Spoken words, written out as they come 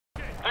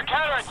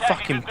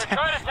Fucking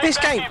this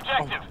game.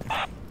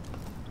 Oh.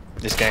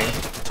 This game.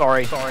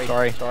 Sorry.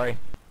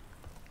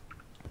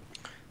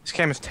 This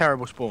game has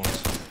terrible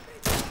spawns.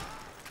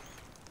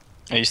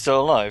 Are you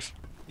still alive?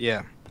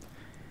 Yeah.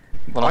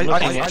 Well, I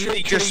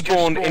literally just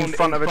spawned in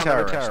front of a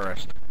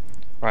terrorist.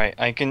 Right,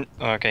 I can.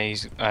 Okay,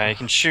 I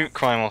can shoot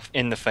Crime off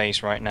in the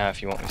face right now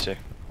if you want me to.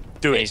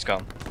 Do it. He's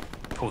gone.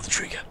 Pull the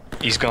trigger.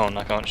 He's gone.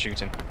 I can't shoot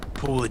him.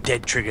 Pull the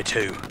dead trigger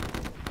too.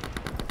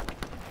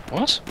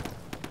 What?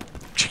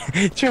 Do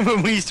you remember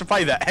when we used to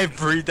play that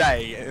every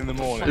day in the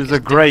morning? It's a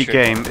great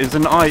game. It's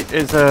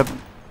a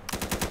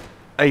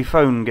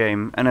phone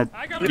game and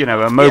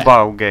a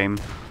mobile game.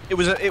 It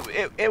was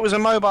a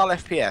mobile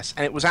FPS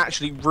and it was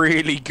actually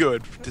really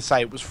good to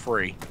say it was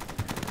free.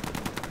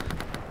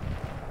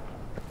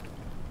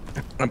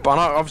 But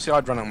obviously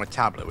I'd run it on my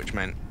tablet, which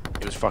meant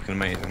it was fucking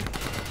amazing.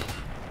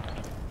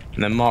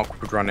 And then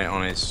Mark would run it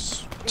on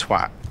his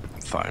twat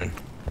phone.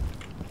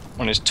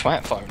 On his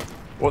twat phone?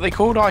 What are they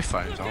called?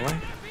 iPhones, aren't they?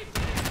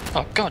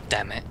 Oh, god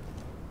damn it.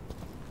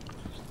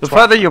 The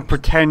fact that you're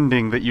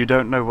pretending that you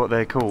don't know what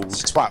they're called.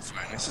 It's a twat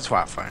phone. It's a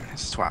twat phone.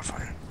 It's a twat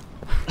phone.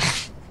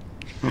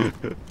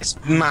 It's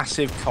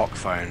massive cock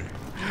phone.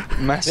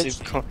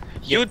 Massive cock.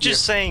 You're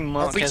just saying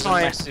Mark has a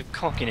massive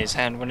cock in his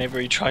hand whenever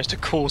he tries to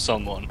call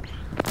someone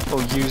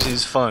or use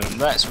his phone.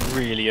 That's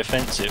really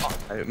offensive.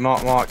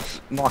 Mark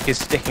is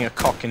sticking a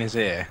cock in his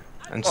ear,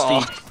 and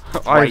Steve.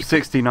 I have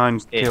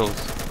 69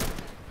 kills.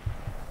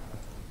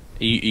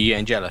 Are you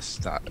getting jealous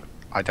that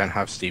I don't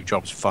have Steve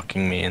Jobs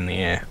fucking me in the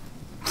ear?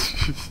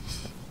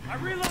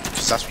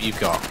 Because that's what you've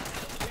got.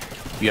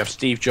 You have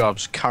Steve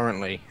Jobs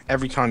currently,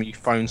 every time you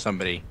phone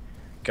somebody,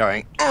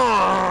 going,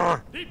 I'm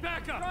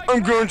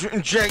going to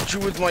inject you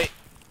with my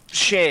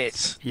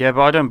shit. Yeah,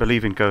 but I don't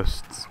believe in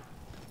ghosts.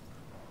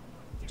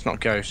 It's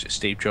not Ghost, it's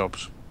Steve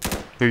Jobs.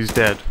 Who's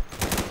dead?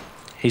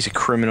 He's a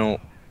criminal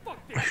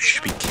who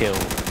should be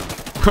killed.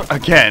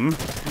 Again?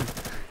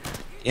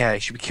 Yeah, he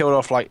should be killed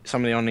off like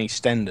somebody on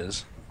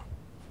EastEnders.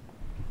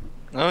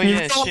 Oh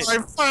yeah, shit. My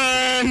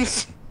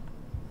friends!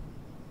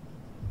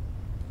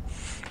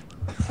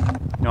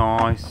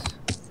 Nice.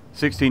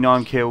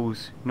 69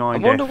 kills, 9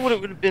 I wonder deaths. what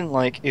it would have been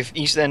like if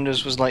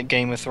EastEnders was like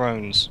Game of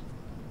Thrones.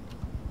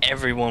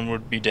 Everyone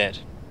would be dead.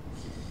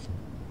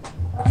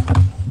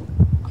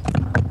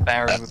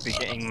 Barry would be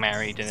getting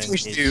married and then We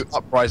should do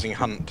Uprising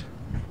Hunt.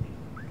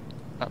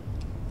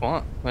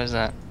 What? Where's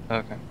that?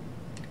 Okay.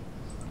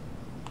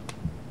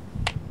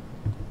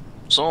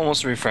 Someone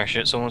wants to refresh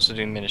it, someone wants to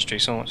do Ministry,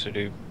 someone wants to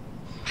do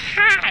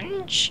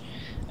Punch,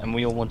 and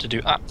we all want to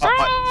do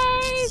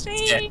Uprising!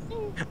 Yeah.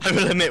 I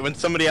will admit, when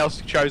somebody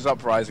else chose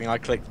Uprising, I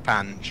clicked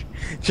Pange.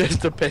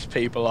 Just to piss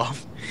people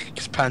off.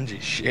 Because Pange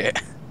is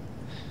shit.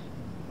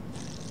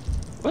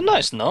 Well, no,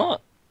 it's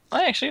not.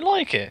 I actually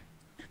like it.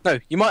 No,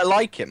 you might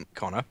like him,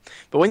 Connor,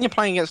 but when you're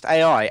playing against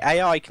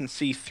AI can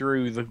see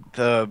through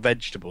the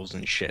vegetables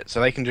and shit, so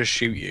they can just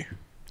shoot you.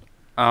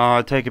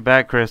 I take it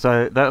back, Chris.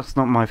 That's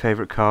not my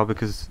favourite car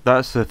because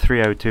that's the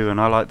 302 and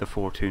I like the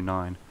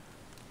 429.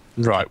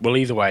 Right, well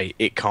either way,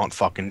 it can't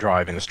fucking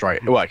drive in a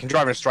straight... Well, it can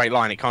drive in a straight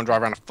line, it can't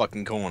drive around a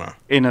fucking corner.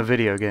 In a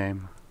video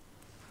game.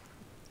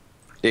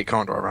 It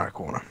can't drive around a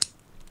corner.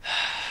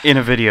 In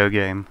a video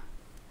game.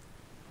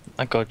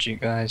 I got you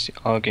guys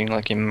arguing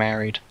like you're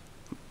married.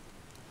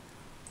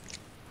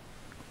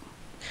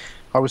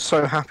 I was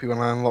so happy when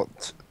I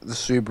unlocked the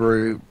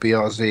Subaru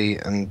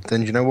BRZ, and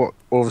then you know what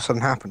all of a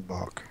sudden happened,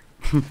 Mark?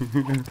 I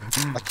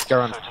could go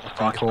around the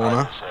fucking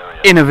corner.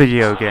 In a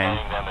video game.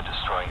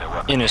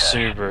 In a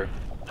Subaru.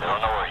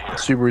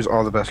 Subarus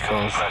are the best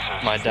cars.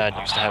 My dad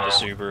used to have a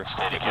Subaru.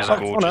 It was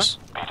gorgeous.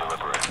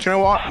 Do you know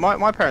what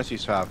my parents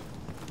used to have?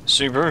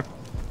 Subaru?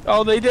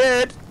 Oh, they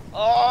did!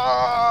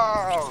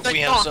 Oh!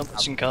 We have so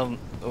much in common.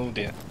 Oh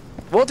dear.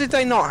 What did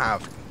they not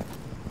have?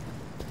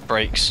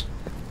 Brakes.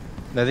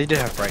 No, they did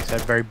have brakes. They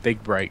had very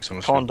big brakes on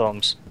the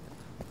Condoms.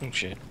 Oh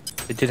shit.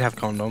 They did have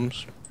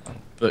condoms,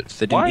 but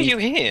they didn't. Why are you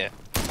here?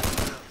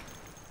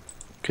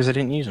 Because they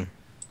didn't use them.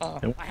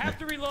 Oh. I have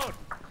to reload.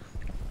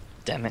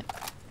 Damn it.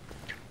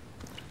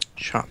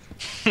 Shut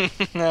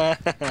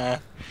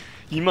up.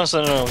 You must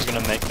have known I was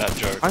going to make that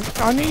joke.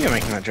 I knew you were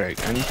making that joke,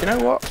 and you know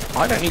what?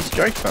 I don't need to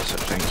joke about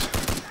such things.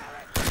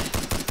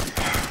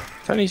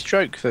 I don't need to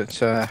joke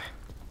that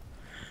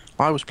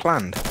I was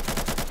planned.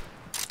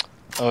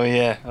 Oh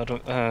yeah, I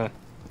don't.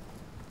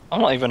 I'm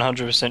not even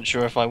 100%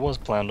 sure if I was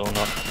planned or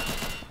not.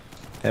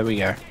 There we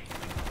go.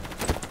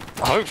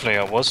 Hopefully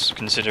I was,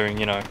 considering,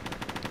 you know,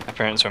 my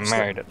parents were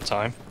married at the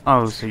time.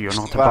 Oh, so you're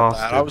not a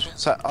bastard.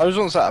 I was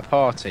once at a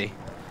party.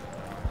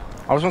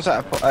 I was once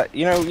at a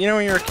you know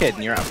when you're a kid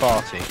and you're at a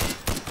party.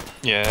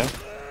 Yeah.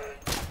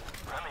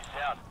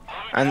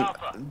 And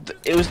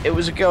it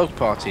was a girls'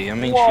 party. I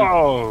mean,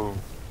 whoa.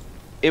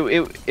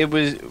 It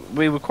was,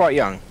 we were quite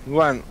young. We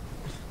weren't,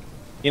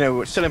 you know,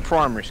 we're still in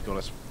primary school,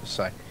 let's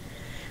say.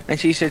 And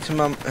she said to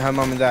her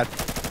mum and dad,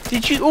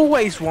 "Did you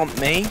always want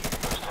me?"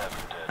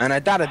 And her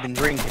dad had been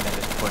drinking at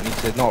this point, and he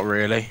said, "Not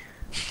really."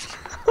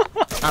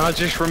 And I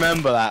just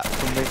remember that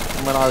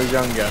from when I was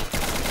younger.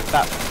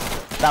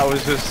 That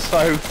was just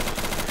so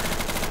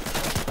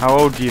How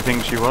old do you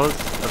think she was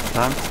at the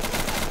time?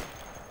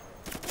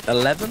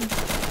 11.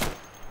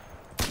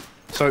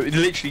 So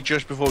literally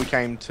just before we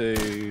came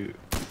to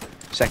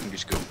secondary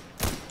school.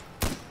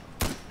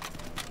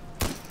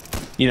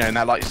 You know, in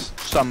that like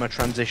summer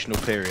transitional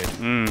period.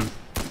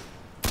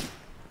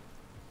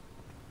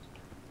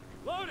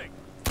 Loading.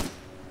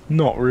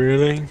 Not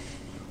really.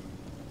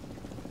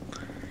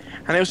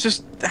 And it was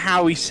just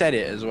how he said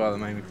it as well that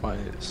made me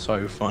find it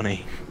so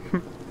funny.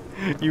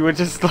 You were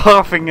just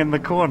laughing in the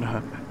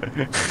corner.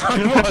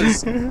 I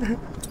was.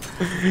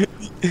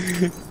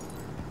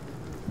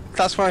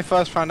 That's when I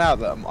first found out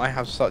that I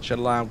have such a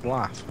loud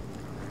laugh.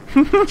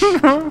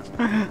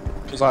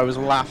 Because I was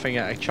laughing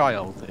at a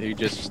child who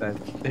just said,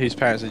 whose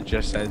parents had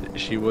just said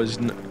she was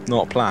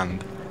not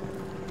planned,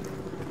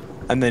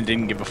 and then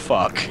didn't give a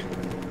fuck.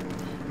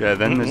 Yeah,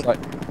 then it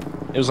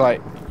was like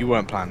you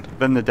weren't planned.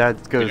 Then the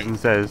dad goes and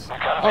says,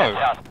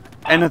 "Oh,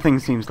 anything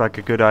seems like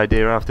a good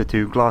idea after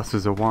 2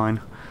 glasses of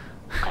wine."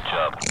 Good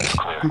job.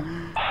 Clear.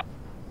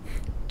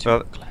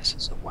 Well,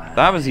 Glasses of wine.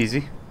 that was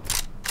easy.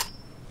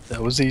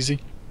 That was easy.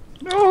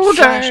 Oh,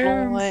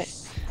 damn! Flashlight.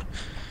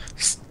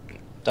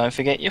 Don't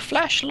forget your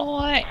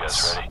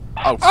flashlights. Ready?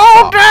 Oh,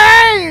 Oh,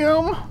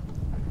 damn!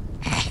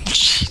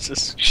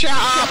 Jesus. shut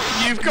up!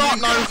 You've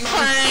got no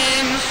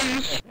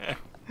friends.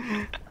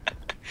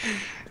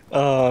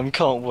 I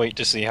can't wait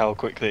to see how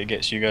quickly it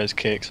gets you guys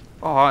kicked.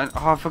 Oh,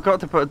 I forgot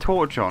to put a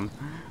torch on.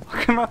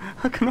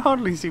 I can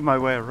hardly see my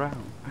way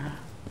around.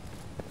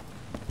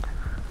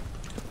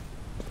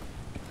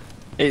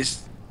 I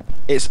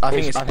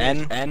think it's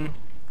N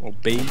or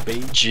B.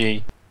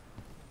 G.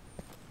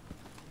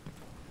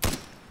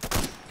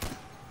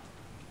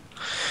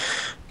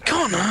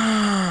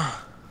 Connor!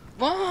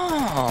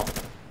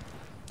 What?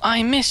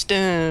 I missed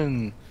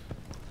him.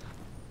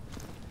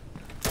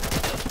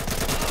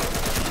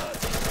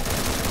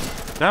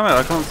 Damn it,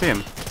 I can't see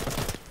him.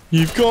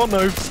 You've got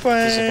no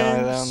friends. There's a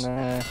guy down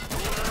there.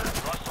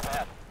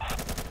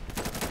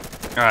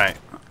 Alright,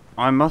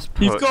 I must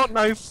put... You've got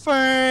no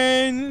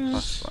friends.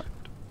 That's right.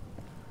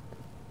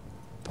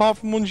 Apart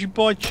from ones you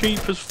buy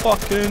cheap as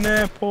fucking an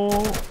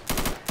airport.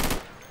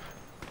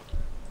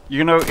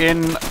 You know,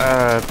 in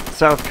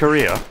South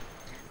Korea,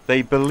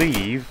 they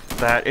believe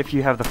that if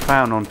you have the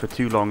fan on for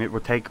too long, it will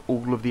take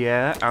all of the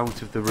air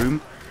out of the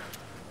room.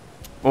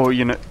 Or,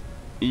 you know,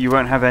 you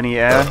won't have any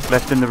air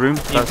left in the room.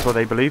 That's what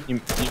they believe.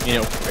 You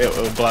mean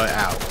it'll blow it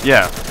out?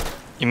 Yeah.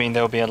 You mean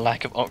there'll be a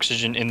lack of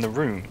oxygen in the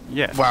room?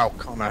 Yeah. Wow,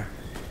 Connor.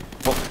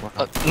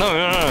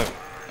 No.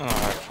 Alright,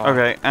 fine.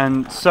 Okay,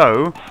 and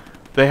so,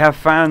 they have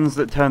fans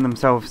that turn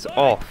themselves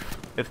off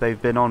if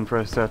they've been on for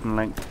a certain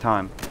length of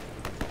time.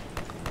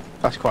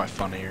 That's quite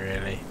funny,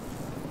 really.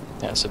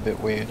 That's a bit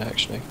weird,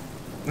 actually.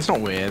 It's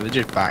not weird, they're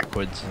just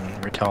backwards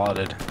and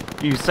retarded.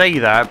 You say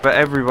that, but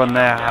everyone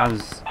there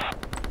has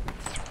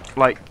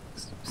like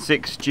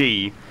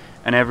 6G,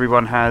 and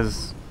everyone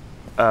has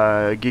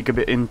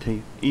gigabit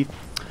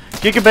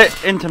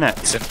internet.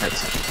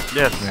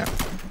 Yes. Yeah.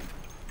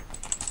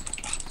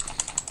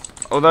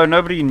 Although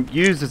nobody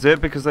uses it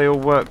because they all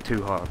work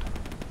too hard.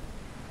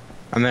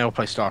 And they all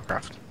play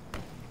StarCraft.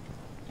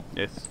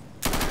 Yes.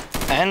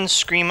 And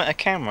scream at a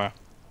camera.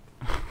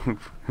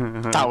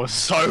 That was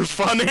so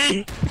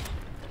funny!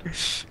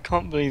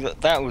 Can't believe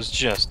that. That was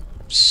just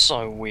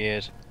so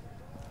weird.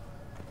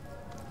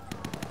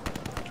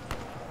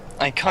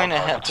 I kinda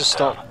had to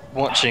stop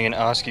watching and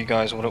ask you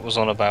guys what it was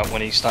on about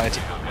when he started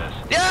to...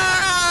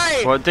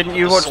 Yay! Well, didn't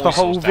you watch the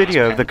whole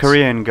video of the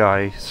Korean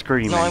guy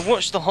screaming? No, I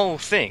watched the whole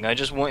thing. I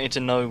just wanted to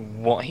know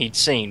what he'd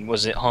seen.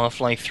 Was it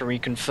Half-Life 3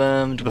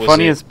 confirmed? The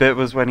funniest bit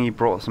was when he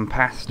brought some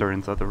pasta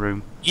inside the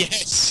room.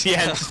 Yes,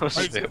 That was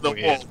a bit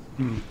weird.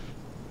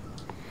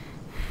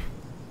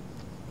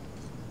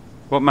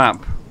 What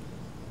map?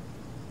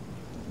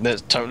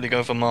 Let's totally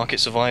go for market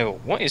survival.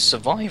 What is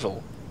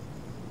survival?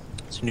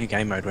 It's a new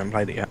game mode, we haven't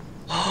played it yet.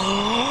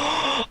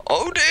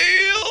 Oh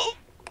dear!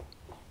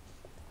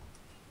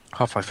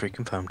 Half-Life 3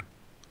 confirmed.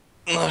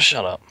 No,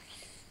 shut up.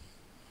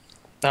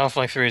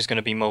 Half-Life 3 is going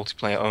to be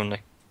multiplayer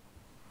only.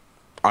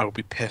 I will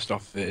be pissed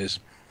off if it is.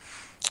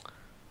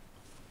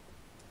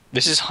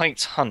 This is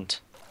Heights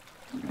Hunt.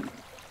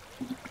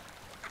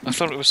 I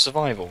thought it was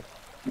survival.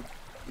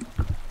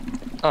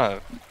 Oh.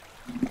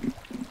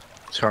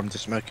 Sorry, I'm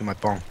just smoking my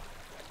bong.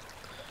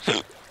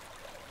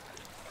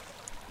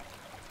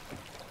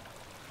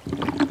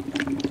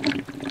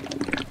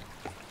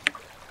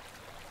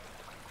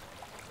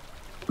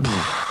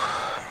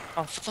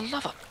 Oh, for the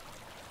love of...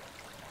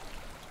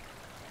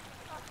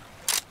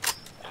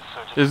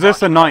 Is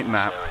this a night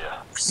map?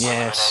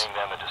 Yes.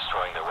 I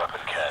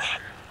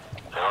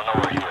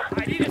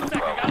need a second.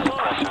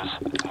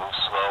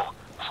 Got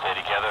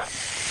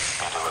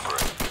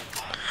loaded.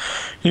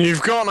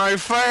 You've got no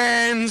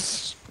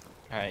friends!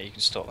 Alright, you can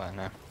stop that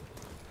now.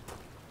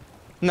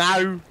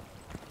 No!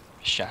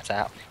 Shut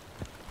up.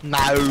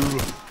 No!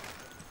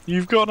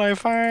 You've got no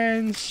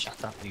friends!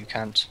 Shut up, you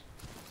can't.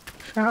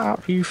 Shut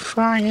up, you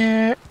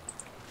faggot!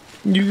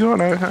 You got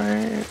no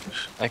friends!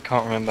 I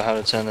can't remember how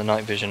to turn the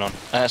night vision on.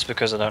 That's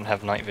because I don't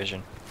have night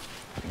vision.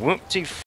 Whoopty